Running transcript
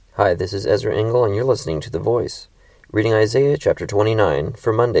Hi, this is Ezra Engel, and you're listening to The Voice, reading Isaiah chapter 29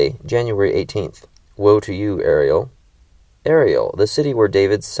 for Monday, January 18th. Woe to you, Ariel! Ariel, the city where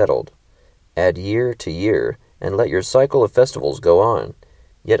David settled. Add year to year, and let your cycle of festivals go on.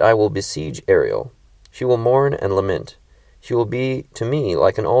 Yet I will besiege Ariel. She will mourn and lament. She will be to me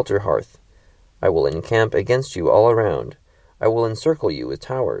like an altar hearth. I will encamp against you all around. I will encircle you with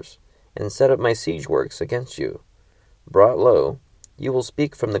towers, and set up my siege works against you. Brought low, you will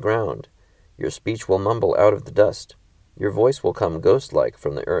speak from the ground. Your speech will mumble out of the dust. Your voice will come ghost-like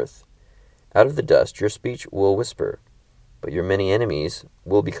from the earth. Out of the dust your speech will whisper. But your many enemies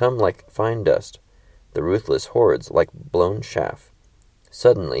will become like fine dust, the ruthless hordes like blown chaff.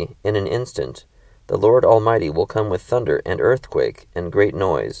 Suddenly, in an instant, the Lord Almighty will come with thunder and earthquake and great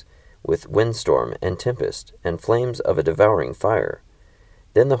noise, with windstorm and tempest and flames of a devouring fire.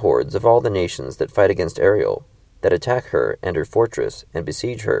 Then the hordes of all the nations that fight against Ariel, that attack her and her fortress and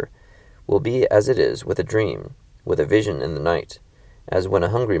besiege her, will be as it is with a dream, with a vision in the night, as when a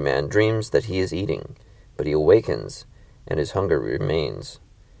hungry man dreams that he is eating, but he awakens, and his hunger remains,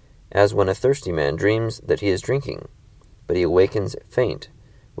 as when a thirsty man dreams that he is drinking, but he awakens faint,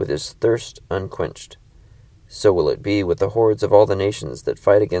 with his thirst unquenched. So will it be with the hordes of all the nations that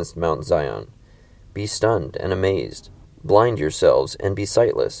fight against Mount Zion. Be stunned and amazed, blind yourselves and be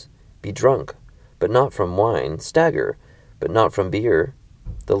sightless, be drunk, but not from wine, stagger, but not from beer.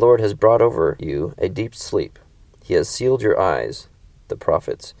 The Lord has brought over you a deep sleep. He has sealed your eyes, the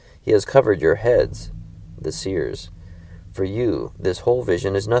prophets. He has covered your heads, the seers. For you, this whole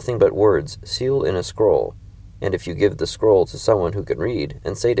vision is nothing but words sealed in a scroll. And if you give the scroll to someone who can read,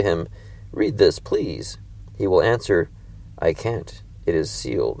 and say to him, "Read this, please," he will answer, "I can't, it is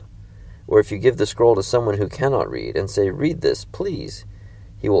sealed." Or if you give the scroll to someone who cannot read, and say, "Read this, please,"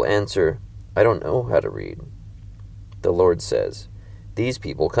 he will answer, "I don't know how to read." The Lord says, "These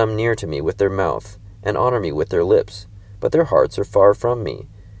people come near to me with their mouth, and honor me with their lips, but their hearts are far from me.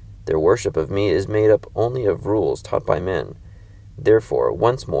 Their worship of me is made up only of rules taught by men. Therefore,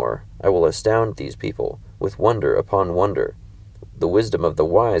 once more, I will astound these people with wonder upon wonder. The wisdom of the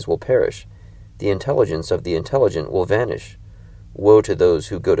wise will perish. The intelligence of the intelligent will vanish. Woe to those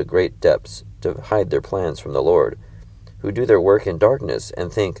who go to great depths to hide their plans from the Lord, who do their work in darkness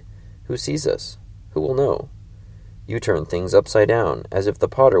and think, 'Who sees us? Who will know?' You turn things upside down, as if the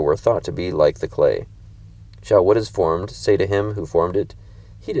potter were thought to be like the clay. Shall what is formed say to him who formed it,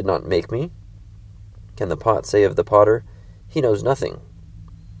 'He did not make me'? Can the pot say of the potter, 'He knows nothing'?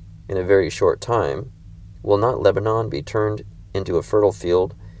 In a very short time, will not Lebanon be turned into a fertile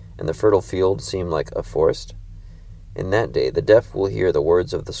field, and the fertile field seem like a forest? In that day the deaf will hear the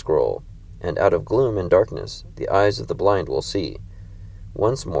words of the scroll, and out of gloom and darkness the eyes of the blind will see.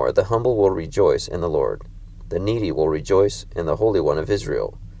 Once more the humble will rejoice in the Lord. The needy will rejoice in the Holy One of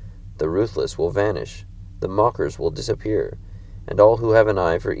Israel. The ruthless will vanish. The mockers will disappear. And all who have an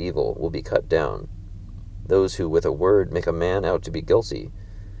eye for evil will be cut down. Those who with a word make a man out to be guilty,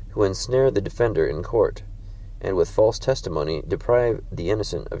 who ensnare the defender in court, and with false testimony deprive the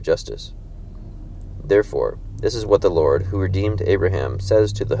innocent of justice. Therefore, this is what the Lord, who redeemed Abraham,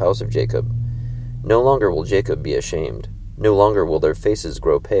 says to the house of Jacob. No longer will Jacob be ashamed. No longer will their faces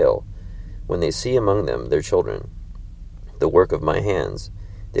grow pale, when they see among them their children. The work of my hands,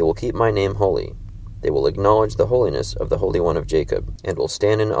 they will keep my name holy. They will acknowledge the holiness of the Holy One of Jacob, and will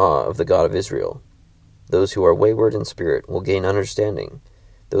stand in awe of the God of Israel. Those who are wayward in spirit will gain understanding.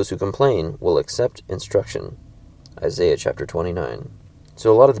 Those who complain will accept instruction. Isaiah chapter 29.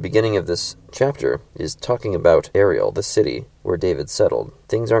 So a lot of the beginning of this chapter is talking about Ariel, the city where David settled.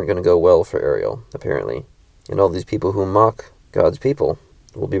 Things aren't going to go well for Ariel, apparently. And all these people who mock God's people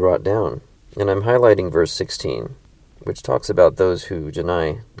will be brought down. And I'm highlighting verse 16, which talks about those who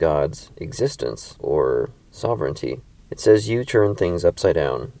deny God's existence or sovereignty. It says, "You turn things upside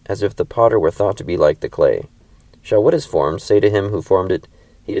down, as if the potter were thought to be like the clay. Shall what is formed say to him who formed it,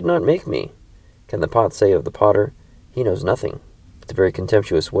 'He did not make me'? Can the pot say of the potter, 'He knows nothing'?" It's a very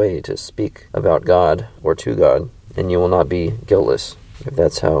contemptuous way to speak about God or to God, and you will not be guiltless if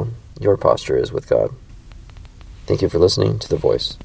that's how your posture is with God. Thank you for listening to The Voice.